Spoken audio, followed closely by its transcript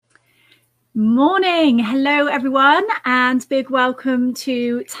Morning. Hello, everyone, and big welcome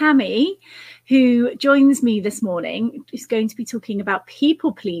to Tammy, who joins me this morning, who's going to be talking about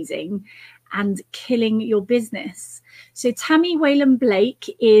people pleasing and killing your business. So Tammy Whalen Blake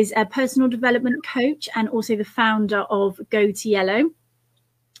is a personal development coach and also the founder of Go to Yellow.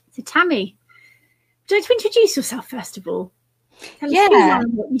 So Tammy, would you like to introduce yourself first of all? Tell us who you are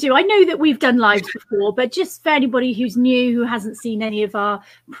and what you do. I know that we've done lives before, but just for anybody who's new, who hasn't seen any of our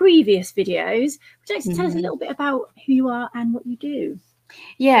previous videos, would you like to tell us a little bit about who you are and what you do?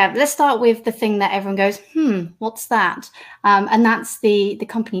 Yeah, let's start with the thing that everyone goes, what's that? And that's the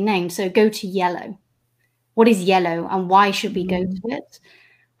company name. So Go to Yellow. What is yellow and why should we go to it?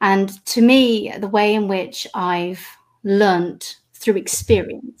 And to me, the way in which I've learnt through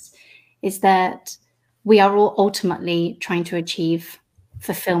experience is that we are all ultimately trying to achieve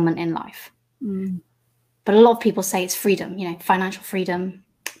fulfillment in life. But a lot of people say it's freedom, financial freedom,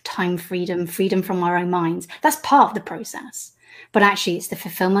 time freedom, freedom from our own minds. That's part of the process. But actually, it's the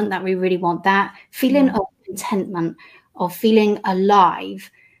fulfillment that we really want, that feeling of contentment, of feeling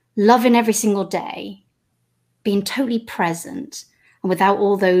alive, loving every single day, being totally present and without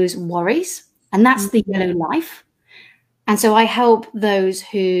all those worries. And that's the yellow life. And so I help those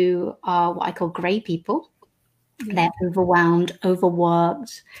who are what I call grey people. They're overwhelmed,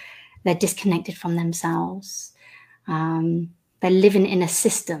 overworked, they're disconnected from themselves. They're living in a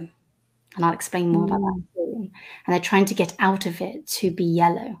system. And I'll explain more about that soon. And they're trying to get out of it to be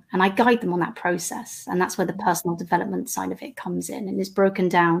yellow. And I guide them on that process. And that's where the personal development side of it comes in. And it's broken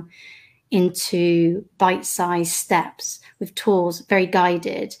down into bite-sized steps with tools, very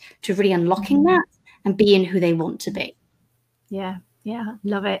guided to really unlocking that and being who they want to be. Yeah,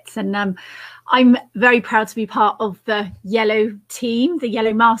 love it. And I'm very proud to be part of the Yellow team, the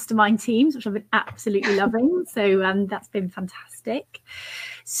Yellow Mastermind teams, which I've been absolutely loving. So that's been fantastic.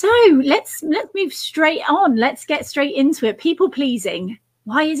 So let's move straight on. Let's get straight into it. People pleasing.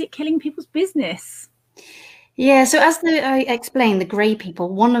 Why is it killing people's business? Yeah, so as I explained, the grey people,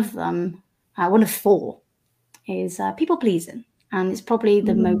 one of them, one of four, is people pleasing. And it's probably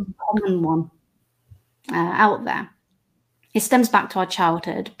the most common one out there. It stems back to our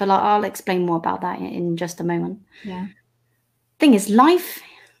childhood, but I'll explain more about that in just a moment. Yeah. Thing is, life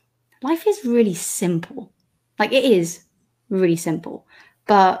is really simple. Like, it is really simple,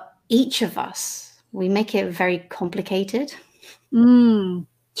 but each of us, we make it very complicated. True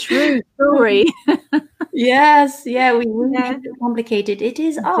story. Yes, yeah, we make it complicated. It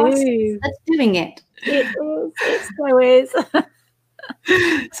is us that's doing it. It so is.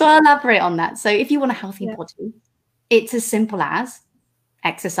 So I'll elaborate on that. So if you want a healthy body, it's as simple as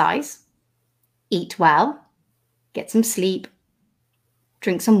exercise, eat well, get some sleep,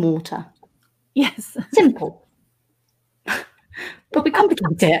 drink some water. Yes. Simple. But we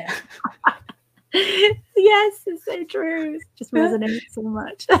complicate it. Yes, it's so true. It just resonates so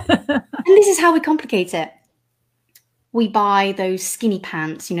much. And this is how we complicate it. We buy those skinny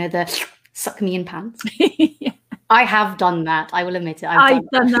pants, the suck me in pants. Yeah. I have done that. I will admit it. I've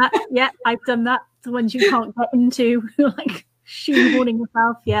done that. Yeah, I've done that. The ones you can't get into, like shoehorning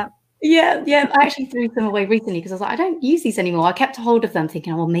yourself. Yeah. Yeah. I actually threw them away recently because I was like, I don't use these anymore. I kept a hold of them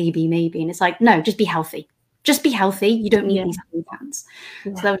thinking, oh, well, maybe. And it's like, no, just be healthy. Just be healthy. You don't need these skinny pants.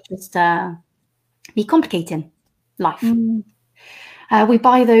 Yeah. So that was just me complicating life. We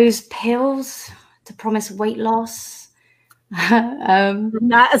buy those pills to promise weight loss.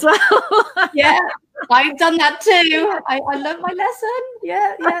 That as well. Yeah, I've done that too. I learned my lesson.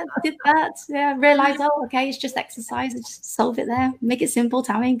 Yeah, did that. Yeah, realize, oh, okay, it's just exercise. Just solve it there. Make it simple,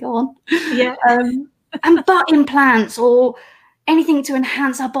 Tammy. Go on. Yeah. And butt implants or anything to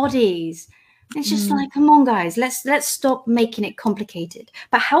enhance our bodies. It's just like, come on, guys, let's stop making it complicated.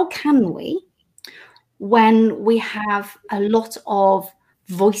 But how can we, when we have a lot of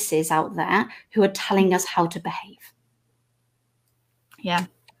voices out there who are telling us how to behave? Yeah.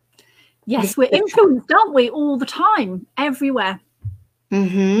 Yes, we're influenced, aren't we, all the time, everywhere.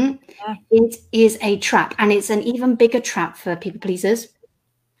 Yeah. It is a trap, and it's an even bigger trap for people pleasers.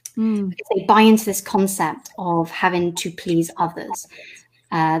 Because they buy into this concept of having to please others.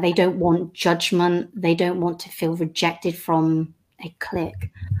 They don't want judgment. They don't want to feel rejected from a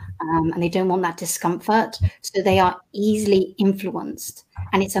clique. And they don't want that discomfort. So they are easily influenced.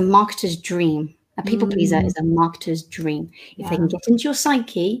 And it's a marketer's dream. A people pleaser is a marketer's dream. If they can get into your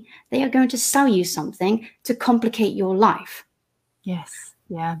psyche, they are going to sell you something to complicate your life. Yes.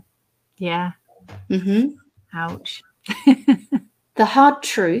 Yeah. Ouch. The hard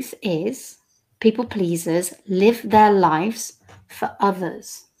truth is people pleasers live their lives for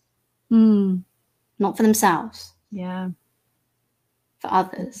others, not for themselves. Yeah. For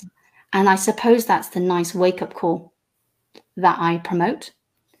others. And I suppose that's the nice wake-up call that I promote.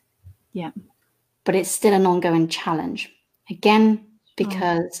 Yeah. But it's still an ongoing challenge. Again,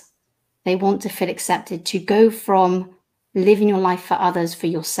 because they want to feel accepted. To go from living your life for others, for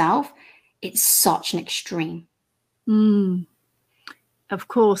yourself, it's such an extreme. Of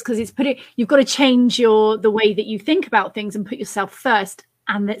course, because you've got to change the way that you think about things and put yourself first.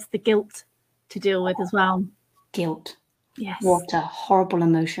 And that's the guilt to deal with as well. Guilt. Yes. What a horrible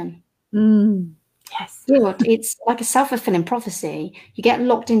emotion. Yes. Guilt, it's like a self-fulfilling prophecy. You get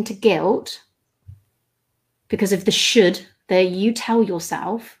locked into guilt because of the should that you tell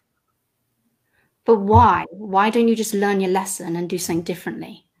yourself. But why? Why don't you just learn your lesson and do something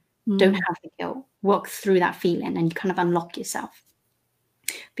differently? Don't have the guilt. Work through that feeling and kind of unlock yourself.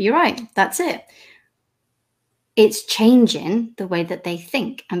 But you're right. That's it. It's changing the way that they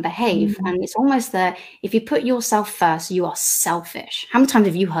think and behave. And it's almost that if you put yourself first, you are selfish. How many times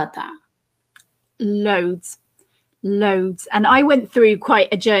have you heard that? Loads. And I went through quite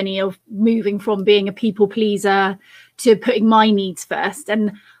a journey of moving from being a people pleaser to putting my needs first.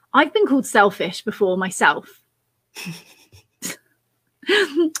 And I've been called selfish before myself.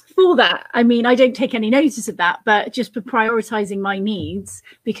 For that, I mean, I don't take any notice of that, but just for prioritizing my needs,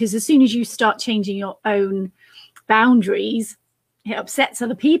 because as soon as you start changing your own boundaries, it upsets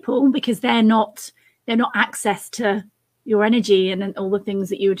other people because they're not access to your energy and all the things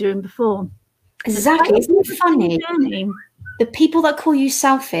that you were doing before. Exactly. Isn't it funny? The people that call you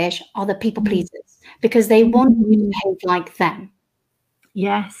selfish are the people pleasers because they want you to behave like them.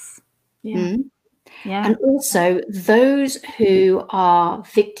 Yes. Yeah. Yeah. And also those who are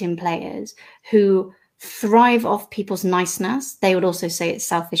victim players who thrive off people's niceness, they would also say it's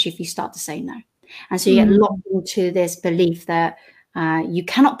selfish if you start to say no. And so you get locked into this belief that you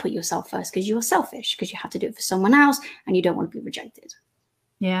cannot put yourself first because you are selfish, because you have to do it for someone else and you don't want to be rejected.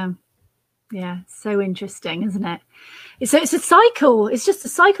 Yeah. Yeah. So interesting, isn't it? It's a cycle. It's just a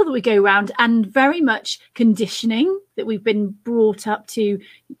cycle that we go around, and very much conditioning that we've been brought up to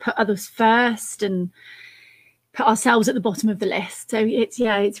put others first and put ourselves at the bottom of the list. So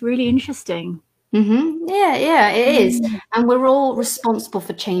it's really interesting. Yeah, it is. And we're all responsible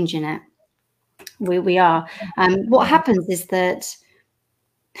for changing it. We are. What happens is that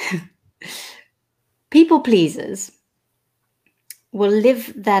people pleasers will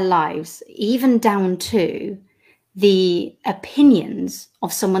live their lives even down to the opinions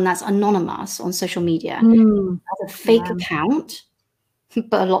of someone that's anonymous on social media, as a fake account,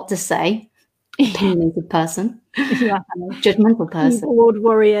 but a lot to say. Opinionated person, judgmental person, keyboard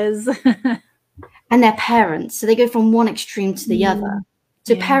warriors, and their parents. So they go from one extreme to the other.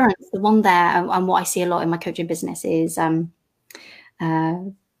 So parents, the one there, and what I see a lot in my coaching business is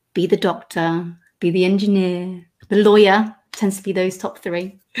be the doctor, be the engineer, the lawyer. Tends to be those top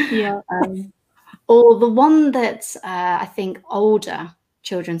three. Yeah. Or the one that I think older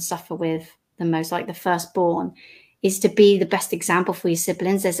children suffer with the most, like the firstborn, is to be the best example for your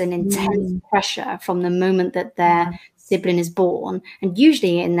siblings. There's an intense pressure from the moment that their sibling is born, and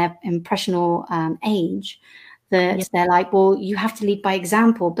usually in their impressional age, that they're like, well, you have to lead by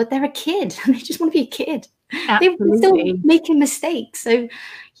example, but they're a kid and they just want to be a kid. They're still making mistakes. So,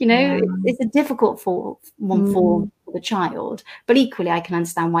 you know, it's a difficult for the child, but equally I can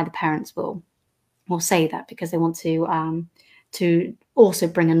understand why the parents will say that, because they want to also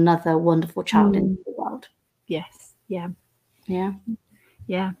bring another wonderful child into the world. Yes. Yeah,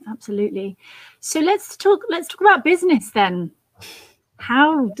 absolutely. So let's talk about business then.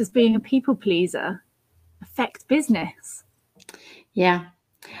 How does being a people pleaser affect business? Yeah.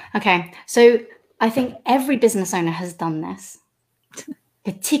 Okay. So I think every business owner has done this,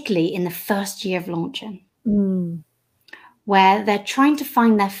 particularly in the first year of launching, where they're trying to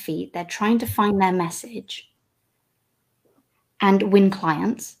find their feet, they're trying to find their message and win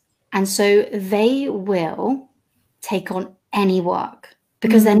clients. And so they will take on any work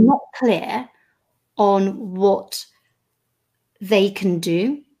because they're not clear on what they can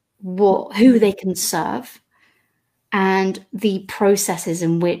do, who they can serve, and the processes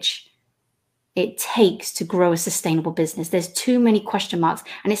in which it takes to grow a sustainable business. There's too many question marks.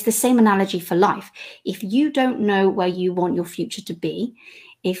 And it's the same analogy for life. If you don't know where you want your future to be,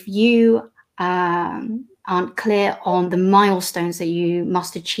 if you aren't clear on the milestones that you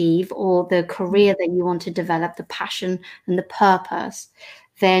must achieve, or the career that you want to develop, the passion and the purpose,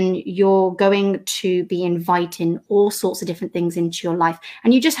 then you're going to be inviting all sorts of different things into your life.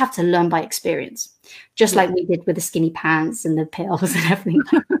 And you just have to learn by experience, just like we did with the skinny pants and the pills and everything.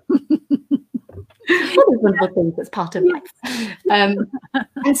 All those wonderful things that's part of life.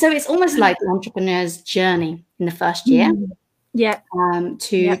 And so it's almost like an entrepreneur's journey in the first year. Yeah.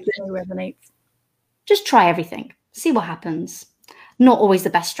 To Resonates. Just try everything, see what happens. Not always the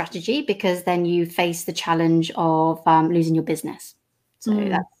best strategy, because then you face the challenge of losing your business. So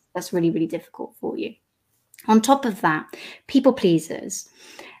that's really, really difficult for you. On top of that, people pleasers,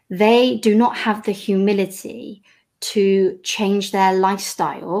 they do not have the humility to change their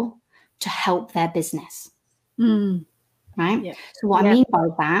lifestyle to help their business. Right? Yeah. So what I mean by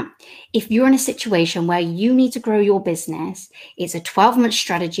that, if you're in a situation where you need to grow your business, it's a 12-month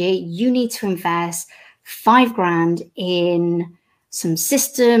strategy, you need to invest $5,000 in some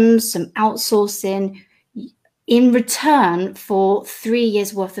systems, some outsourcing, in return for 3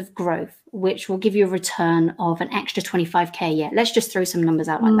 years worth of growth, which will give you a return of an extra 25K a year. Let's just throw some numbers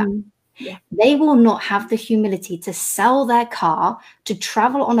out like that. Yeah. They will not have the humility to sell their car, to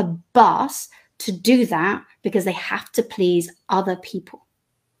travel on a bus, to do that, because they have to please other people.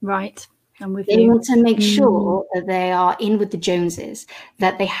 Right. I'm with you. They want to make sure that they are in with the Joneses,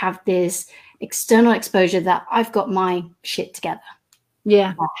 that they have this external exposure that I've got my shit together.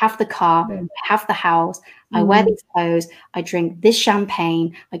 Yeah. I have the car, I have the house, I wear these clothes, I drink this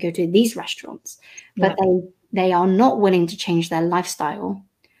champagne, I go to these restaurants. But they are not willing to change their lifestyle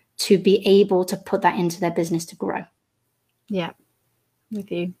to be able to put that into their business to grow. Yeah.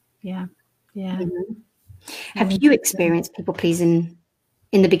 With you. Yeah. Yeah. Mm-hmm. Have you experienced people pleasing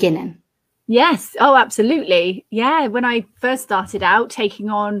in the beginning? Yes. Oh, absolutely. Yeah. When I first started out, taking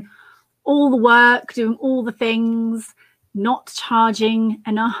on all the work, doing all the things, not charging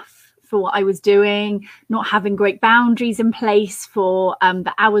enough for what I was doing, not having great boundaries in place for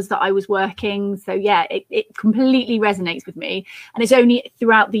the hours that I was working. So yeah, it completely resonates with me. And it's only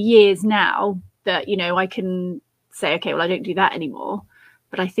throughout the years now that, you know, I can say, okay, well, I don't do that anymore.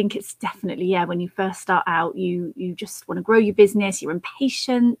 But I think it's definitely, when you first start out, you just want to grow your business, you're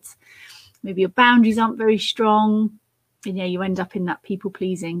impatient, maybe your boundaries aren't very strong. And you end up in that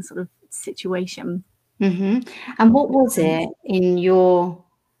people-pleasing sort of situation. Mm-hmm. And what was it in your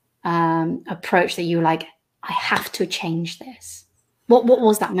approach that you were like, I have to change this? What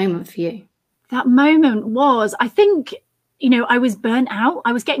was that moment for you? That moment was, I think, I was burnt out.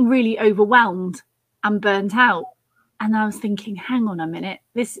 I was getting really overwhelmed and burnt out. And I was thinking, hang on a minute,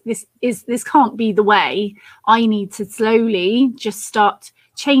 this can't be the way. I need to slowly just start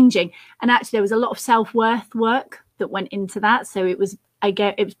changing. And actually, there was a lot of self-worth work that went into that. So it was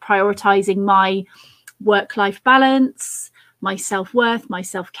prioritizing my work-life balance, my self-worth, my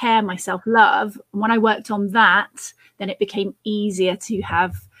self-care, my self-love. And when I worked on that, then it became easier to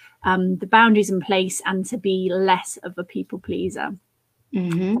have the boundaries in place and to be less of a people pleaser.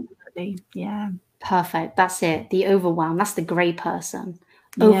 Mm-hmm. Yeah. Perfect. That's it. The overwhelm. That's the grey person.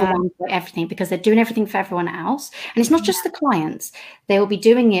 Overwhelmed by everything, because they're doing everything for everyone else. And it's not just the clients. They will be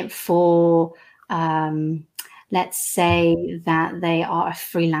doing it for, let's say that they are a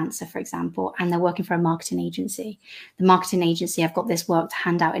freelancer, for example, and they're working for a marketing agency. The marketing agency, I've got this work to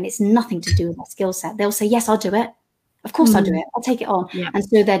hand out, and it's nothing to do with their skill set. They'll say, yes, I'll do it. Of course I'll do it. I'll take it on. Yeah. And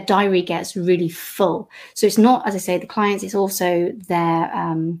so their diary gets really full. So it's not, as I say, the clients, it's also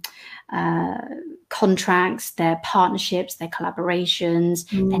their contracts, their partnerships, their collaborations,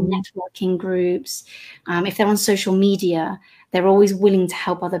 their networking groups. If they're on social media, they're always willing to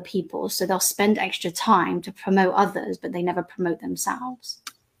help other people. So they'll spend extra time to promote others, but they never promote themselves.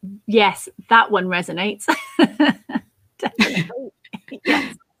 Yes, that one resonates. Definitely.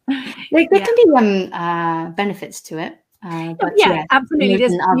 Yes. There can be benefits to it. But yeah, absolutely.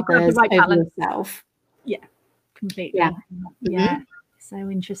 There's others the right balance. Yourself. Yeah, completely. Yeah. So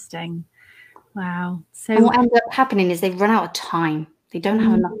interesting. Wow. So and what ends up happening is they run out of time. They don't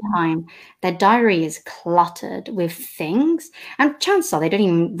have enough time. Their diary is cluttered with things, and chances are they don't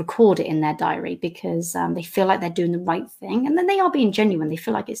even record it in their diary because they feel like they're doing the right thing, and then they are being genuine. They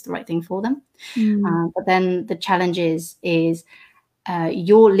feel like it's the right thing for them. But then the challenge is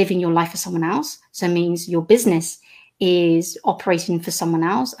you're living your life for someone else. So it means your business is operating for someone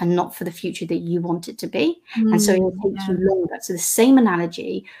else and not for the future that you want it to be. And so it will take you longer. So the same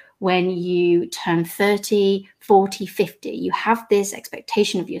analogy, when you turn 30, 40, 50, you have this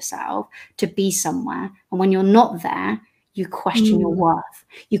expectation of yourself to be somewhere. And when you're not there, you question your worth.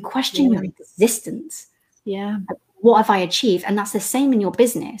 You question your existence. Yeah. What have I achieved? And that's the same in your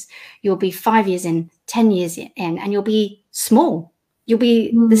business. You'll be 5 years in, 10 years in, and you'll be small. You'll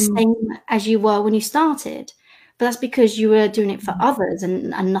be the same as you were when you started. But that's because you were doing it for others and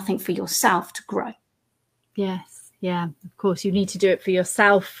nothing for yourself to grow. Yes. Yeah. Of course, you need to do it for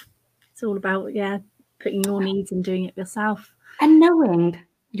yourself. It's all about, putting your needs and doing it yourself. And knowing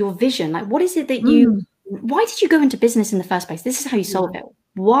your vision. Like, what is it that why did you go into business in the first place? This is how you solve it.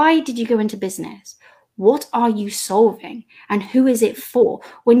 Why did you go into business? What are you solving and who is it for?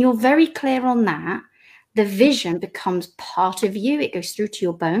 When you're very clear on that, the vision becomes part of you. It goes through to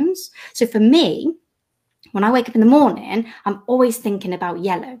your bones. So for me, when I wake up in the morning, I'm always thinking about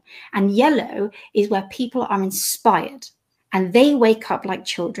yellow. And yellow is where people are inspired and they wake up like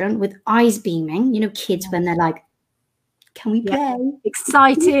children with eyes beaming. You know, kids when they're like, can we play?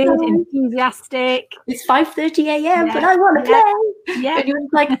 Excited, enthusiastic. It's 5:30 a.m., but I want to play. And you're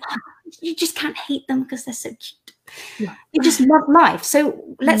like, you just can't hate them because they're so cute. They just love life.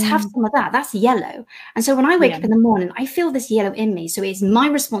 So let's have some of that. That's yellow. And so when I wake up in the morning, I feel this yellow in me. So it's my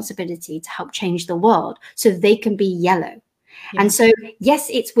responsibility to help change the world so they can be yellow. And so, yes,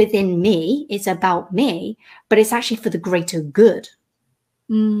 it's within me. It's about me, but it's actually for the greater good.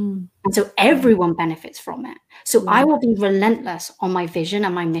 And so everyone benefits from it. So I will be relentless on my vision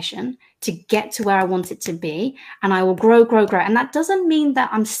and my mission to get to where I want it to be. And I will grow. And that doesn't mean that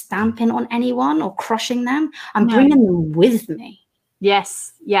I'm stamping on anyone or crushing them. I'm bringing them with me.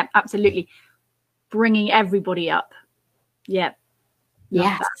 Yes. Yeah, absolutely. Bringing everybody up. Yeah.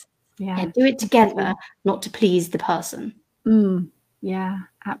 Yes. Yeah. Do it together, not to please the person. Yeah,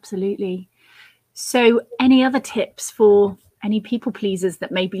 absolutely. So any other tips for any people pleasers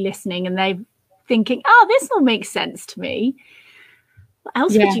that may be listening and they're thinking, oh, this will make sense to me? What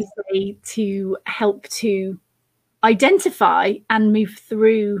else would you say to help to identify and move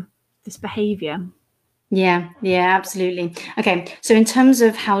through this behavior? Yeah, absolutely. Okay, so in terms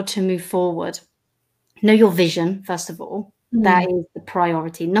of how to move forward, know your vision, first of all. That is the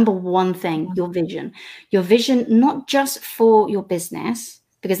priority. Number one thing, your vision, not just for your business,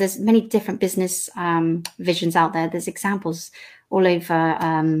 because there's many different business visions out there. There's examples all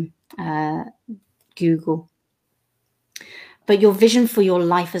over Google. But your vision for your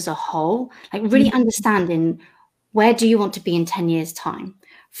life as a whole, like really understanding where do you want to be in 10 years' time?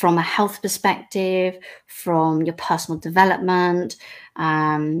 From a health perspective, from your personal development,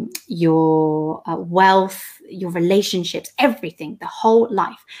 your wealth, your relationships, everything, the whole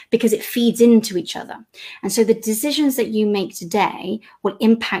life, because it feeds into each other. And so the decisions that you make today will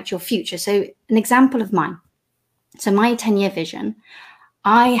impact your future. So an example of mine. So my 10-year vision,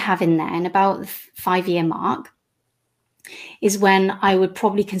 I have in there in about the 5-year mark is when I would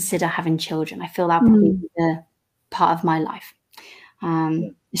probably consider having children. I feel that probably be the part of my life.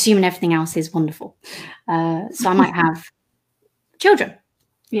 Assuming everything else is wonderful. So I might have children.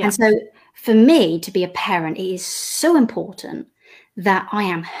 And so for me to be a parent, it is so important that I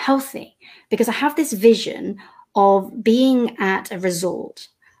am healthy, because I have this vision of being at a resort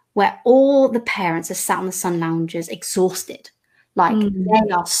where all the parents are sat on the sun loungers exhausted. Like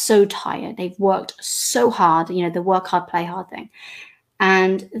they are so tired. They've worked so hard, you know, the work hard, play hard thing.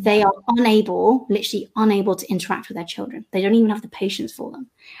 And they are literally unable to interact with their children. They don't even have the patience for them.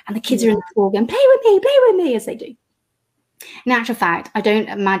 And the kids are in the floor going, play with me, as they do. In actual fact, I don't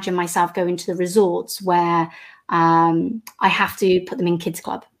imagine myself going to the resorts where I have to put them in kids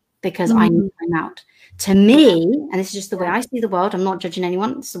club because I need time out. To me, and this is just the way I see the world, I'm not judging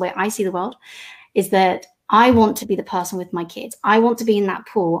anyone, it's the way I see the world, is that I want to be the person with my kids. I want to be in that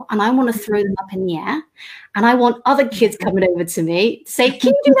pool and I want to throw them up in the air. And I want other kids coming over to me to say, can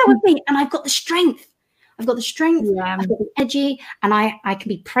you do that with me? And I've got the strength. I've got the energy, and I can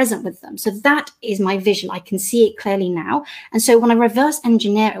be present with them. So that is my vision. I can see it clearly now. And so when I reverse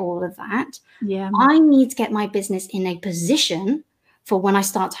engineer all of that, I need to get my business in a position for when I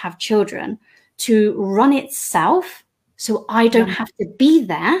start to have children to run itself. So I don't have to be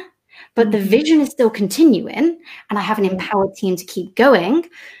there. But the vision is still continuing, and I have an empowered team to keep going,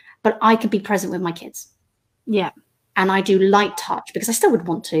 but I can be present with my kids. Yeah. And I do light touch because I still would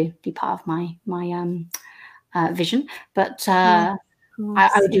want to be part of my vision, but I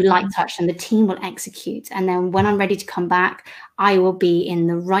would do light touch and the team will execute. And then when I'm ready to come back, I will be in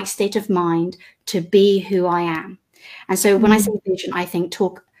the right state of mind to be who I am. And so when I say vision, I think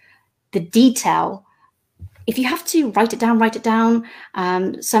talk the detail. If you have to write it down.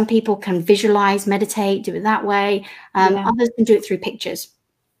 Some people can visualize, meditate, do it that way. Others can do it through pictures.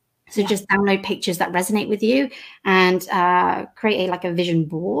 So just download pictures that resonate with you and create a vision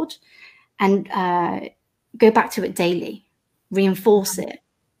board and go back to it daily, reinforce it.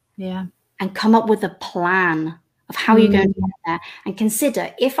 And come up with a plan of how you're going to get there. And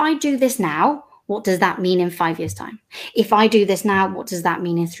consider, if I do this now, what does that mean in 5 years' time? If I do this now, what does that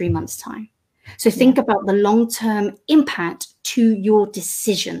mean in 3 months' time? So think about the long-term impact to your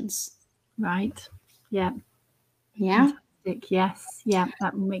decisions. Right. Yeah. Yeah. Fantastic. Yes. Yeah,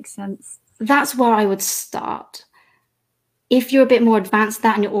 that makes sense. That's where I would start. If you're a bit more advanced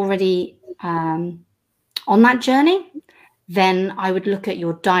that and you're already on that journey, then I would look at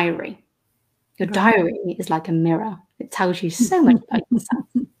your diary. Your diary is like a mirror. It tells you so much about yourself.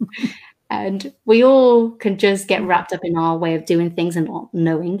 And we all can just get wrapped up in our way of doing things and not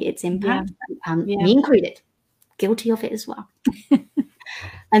knowing its impact. Me included, guilty of it as well.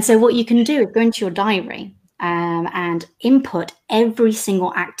 And so what you can do is go into your diary and input every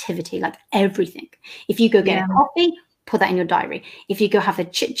single activity, like everything. If you go get a coffee, put that in your diary. If you go have a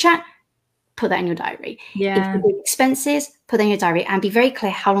chit chat, put that in your diary. If you do expenses, put that in your diary, and be very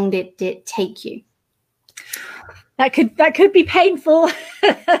clear how long did it take you. That could be painful.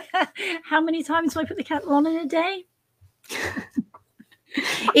 How many times do I put the kettle on in a day?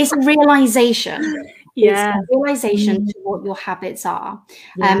 It's a realization. Yeah. It's a realization to what your habits are.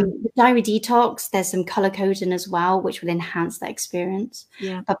 The diary detox, there's some color coding as well, which will enhance that experience.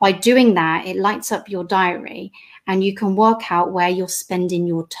 Yeah. But by doing that, it lights up your diary and you can work out where you're spending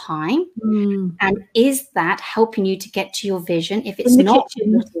your time. And is that helping you to get to your vision? If it's not,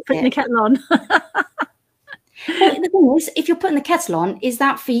 putting the kettle on. Well, the thing is, if you're putting the kettle on, is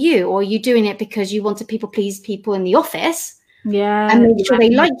that for you? Or are you doing it because you want to please people in the office? Yeah. And make sure they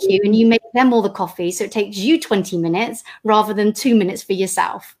like you and you make them all the coffee. So it takes you 20 minutes rather than 2 minutes for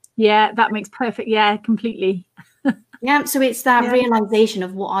yourself. Yeah, that makes perfect. Yeah, completely. Yeah. So it's that realization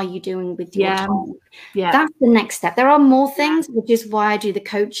of what are you doing with your time? Yeah. That's the next step. There are more things, which is why I do the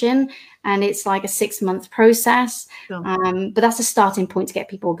coaching. And it's like a 6-month process. Sure. But that's a starting point to get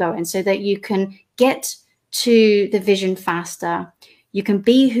people going so that you can get to the vision faster. You can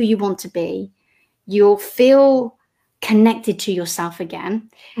be who you want to be. You'll feel connected to yourself again.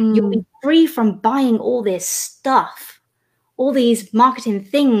 You'll be free from buying all this stuff, all these marketing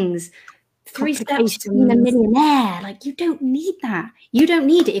things, 3 steps to being a millionaire. Like, you don't need that. You don't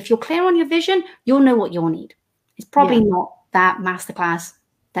need it. If you're clear on your vision, you'll know what you'll need. It's probably not that masterclass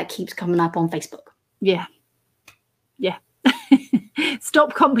that keeps coming up on Facebook. Yeah.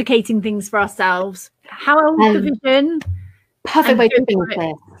 Stop complicating things for ourselves. How else the vision? Perfect way to think of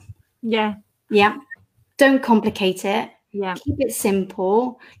it. Yeah. Don't complicate it. Yeah. Keep it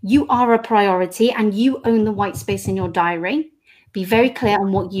simple. You are a priority and you own the white space in your diary. Be very clear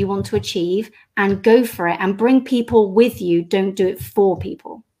on what you want to achieve and go for it and bring people with you. Don't do it for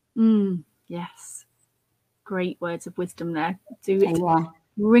people. Yes. Great words of wisdom there. Do it.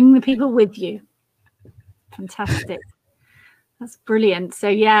 Bring the people with you. Fantastic. That's brilliant. So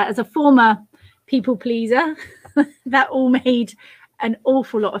yeah, as a former people pleaser, that all made an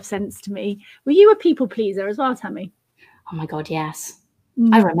awful lot of sense to me. Were you a people pleaser as well, Tammy? Oh my God, yes.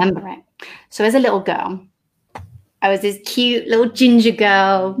 I remember it. So as a little girl, I was this cute little ginger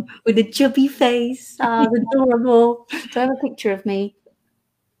girl with a chubby face. Oh, adorable. Do I have a picture of me?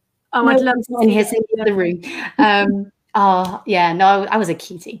 Oh, I'd love to see it in the room. I was a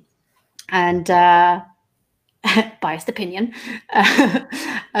cutie. And biased opinion.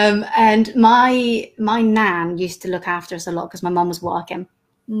 And my nan used to look after us a lot because my mum was working.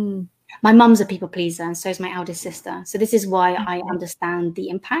 My mum's a people pleaser and so is my eldest sister. So this is why I understand the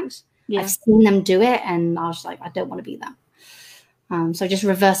impact. I've seen them do it and I was like, I don't want to be that. So I just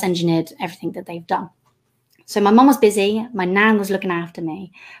reverse engineered everything that they've done. So my mum was busy. My nan was looking after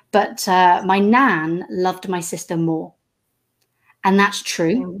me. But my nan loved my sister more. And that's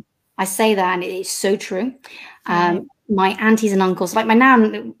true. I say that and it is so true. My aunties and uncles, like my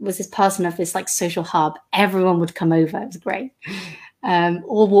nan was this person of this like social hub. Everyone would come over. It was great.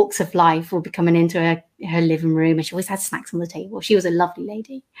 All walks of life would be coming into her living room and she always had snacks on the table. She was a lovely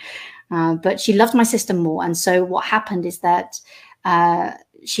lady. But she loved my sister more. And so what happened is that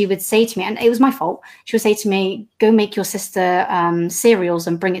she would say to me, and it was my fault, she would say to me, go make your sister cereals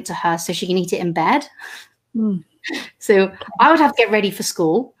and bring it to her so she can eat it in bed. So I would have to get ready for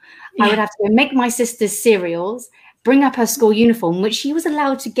school. I would have to go make my sister's cereals, bring up her school uniform, which she was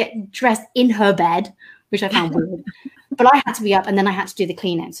allowed to get dressed in her bed, which I found weird. But I had to be up and then I had to do the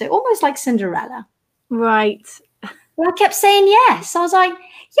cleaning. So almost like Cinderella. Right. Well, I kept saying yes. I was like,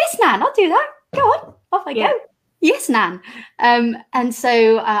 yes, Nan, I'll do that. Go on, off I go. Yes, Nan. And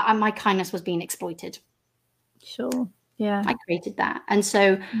so my kindness was being exploited. Sure. Yeah. I created that. And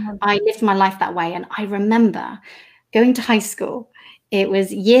so I lived my life that way. And I remember going to high school. It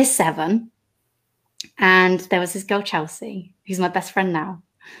was year 7. And there was this girl, Chelsea, who's my best friend now.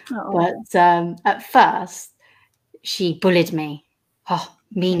 Oh. But at first, she bullied me. Oh,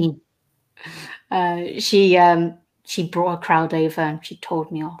 meanie. She brought a crowd over and she told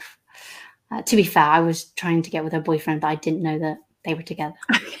me off. To be fair, I was trying to get with her boyfriend, but I didn't know that they were together.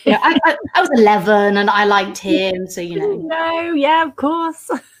 You know, I was 11 and I liked him, so you know. No, yeah, of course.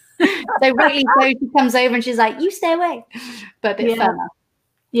 So really, so she comes over and she's like, "You stay away," but a bit firmer.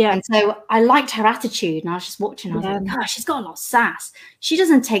 Yeah. And so I liked her attitude, and I was just watching. I was like, gosh, she's got a lot of sass. She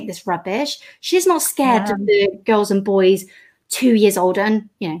doesn't take this rubbish. She's not scared of the girls and boys 2 years older. And,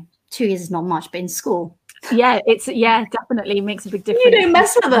 2 years is not much, but in school. Yeah, definitely makes a big difference. You don't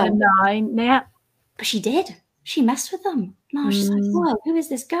mess with them. 9, yeah. But she did. She messed with them. No, she's like, whoa, who is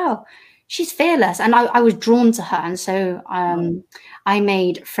this girl? She's fearless. And I was drawn to her. And so I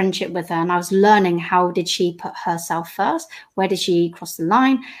made friendship with her, and I was learning, how did she put herself first? Where did she cross the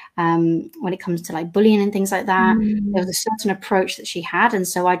line? When it comes to like bullying and things like that, there was a certain approach that she had. And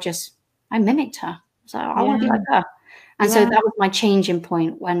so I mimicked her. So I want to be like her. And so that was my changing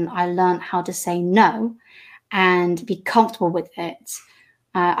point, when I learned how to say no and be comfortable with it.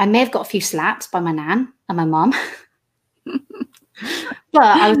 I may have got a few slaps by my nan and my mum. But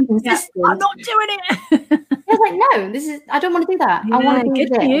I was consistent. I'm not doing it. I was like, no, I don't want to do that. I want to do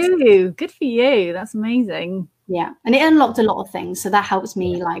this. Good for you. That's amazing. Yeah. And it unlocked a lot of things. So that helps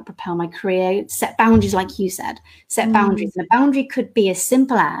me like propel my career, set boundaries, like you said, set boundaries. And a boundary could be as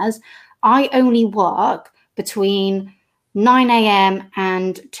simple as, I only work between 9 a.m.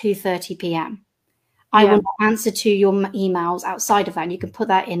 and 2:30 p.m. I will not answer to your emails outside of that. And you can put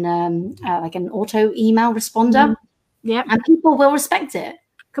that in like an auto email responder. Yeah. And people will respect it.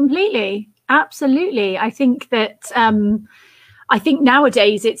 Completely. Absolutely. I think that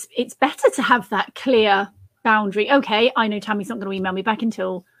nowadays it's better to have that clear boundary. Okay, I know Tammy's not going to email me back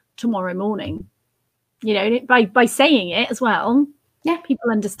until tomorrow morning. By saying it as well. Yeah.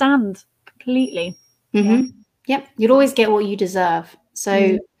 People understand completely. Mm-hmm. Yep. You'll always get what you deserve.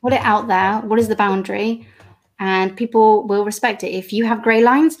 So put it out there. What is the boundary? And people will respect it. If you have grey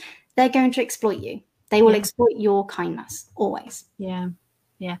lines, they're going to exploit you. They will exploit your kindness, always. Yeah.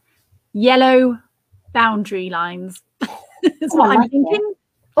 Yeah. Yellow boundary lines. That's what I'm thinking.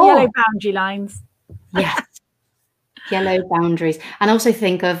 Yellow boundary lines. Yes. Yellow boundaries. And also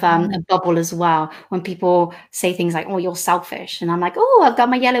think of a bubble as well. When people say things like, oh, you're selfish. And I'm like, oh, I've got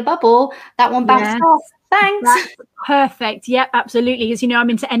my yellow bubble. That one bounced off. Thanks. That's perfect. Yeah, absolutely. Because, I'm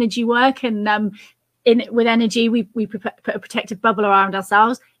into energy work, and with energy, we put a protective bubble around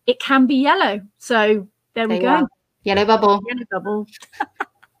ourselves. It can be yellow. So there we go. Yellow bubble. Yellow bubble.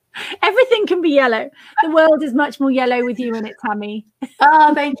 Everything can be yellow. The world is much more yellow with you in it, Tammy.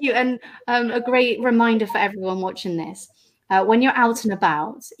 Oh, thank you. And a great reminder for everyone watching this. When you're out and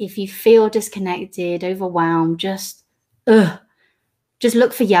about, if you feel disconnected, overwhelmed, just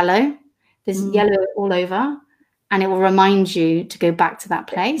look for yellow. There's yellow all over, and it will remind you to go back to that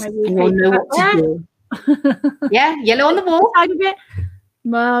place, and you'll know what to do. Yeah, yellow on the wall. Side of it.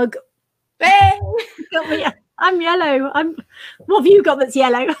 Mug. I'm yellow. What have you got that's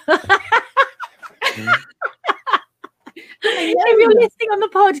yellow? If you're listening on the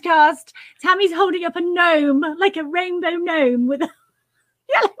podcast, Tammy's holding up a gnome, like a rainbow gnome with a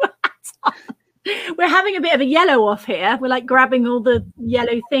yellow hat on. We're having a bit of a yellow off here. We're like grabbing all the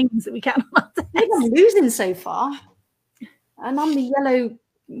yellow things that we can. I think I'm losing so far. And I'm the yellow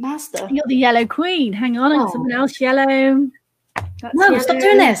master. You're the yellow queen. Hang on, and someone else yellow. No, stop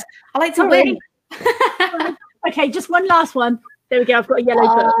doing this. I like to win. Okay, just one last one. There we go. I've got a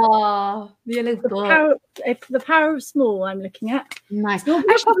yellow book. Oh, the yellow book. The Power of Small I'm looking at. Nice.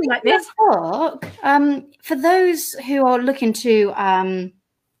 Actually, like this book, for those who are looking to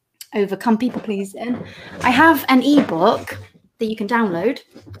overcome people pleasing, I have an ebook that you can download.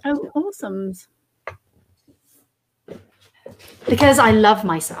 Oh, awesome. Because I love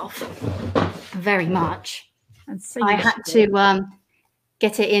myself very much. And so I had to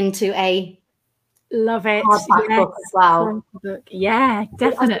get it into a love it book as well. Yeah,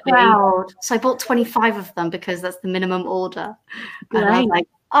 definitely. So I bought 25 of them because that's the minimum order. And I was like,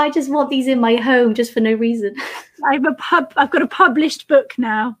 I just want these in my home just for no reason. I've got a published book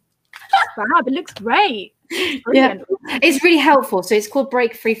now. Fab, it looks great. Yeah, it's really helpful. So it's called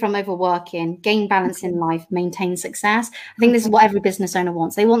Break Free from Overworking, Gain Balance in Life, Maintain Success. I think this is what every business owner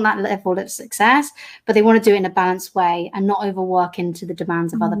wants. They want that level of success, but they want to do it in a balanced way and not overwork into the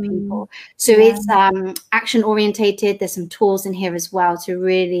demands of other people. So it's action orientated. There's some tools in here as well to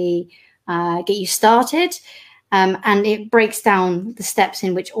really get you started. And it breaks down the steps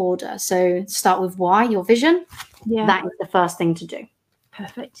in which order. So start with why, your vision. Yeah, that is the first thing to do.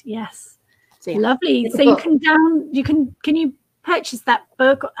 Perfect. Yes. So, lovely. So can you purchase that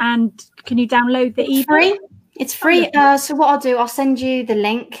book, and can you download the ebook? Free. It's free. So what I'll do, I'll send you the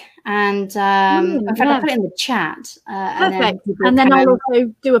link, and in fact, I'll put it in the chat. Perfect. And then I'll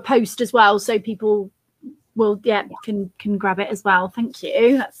also do a post as well, so people will can grab it as well. Thank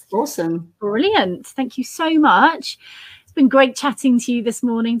you. That's awesome. Brilliant. Thank you so much. It's been great chatting to you this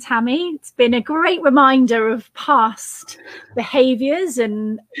morning, Tammy. It's been a great reminder of past behaviours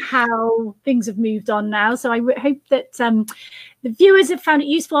and how things have moved on now. So I hope that the viewers have found it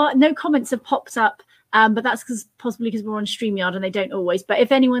useful. No comments have popped up, but that's possibly because we're on StreamYard and they don't always. But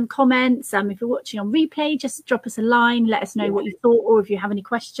if anyone comments, if you're watching on replay, just drop us a line, let us know what you thought, or if you have any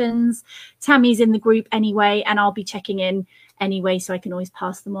questions. Tammy's in the group anyway, and I'll be checking in anyway, so I can always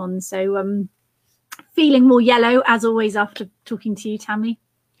pass them on. So feeling more yellow as always after talking to you, Tammy.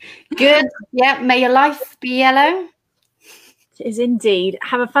 Good. Yeah, may your life be yellow. It is indeed.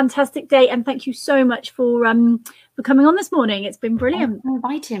 Have a fantastic day, and thank you so much for coming on this morning. It's been brilliant. Thanks for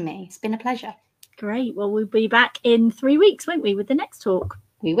inviting me. It's been a pleasure. Great. Well, we'll be back in 3 weeks, won't we, with the next talk?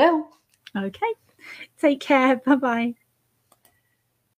 We will. Okay. Take care. Bye-bye.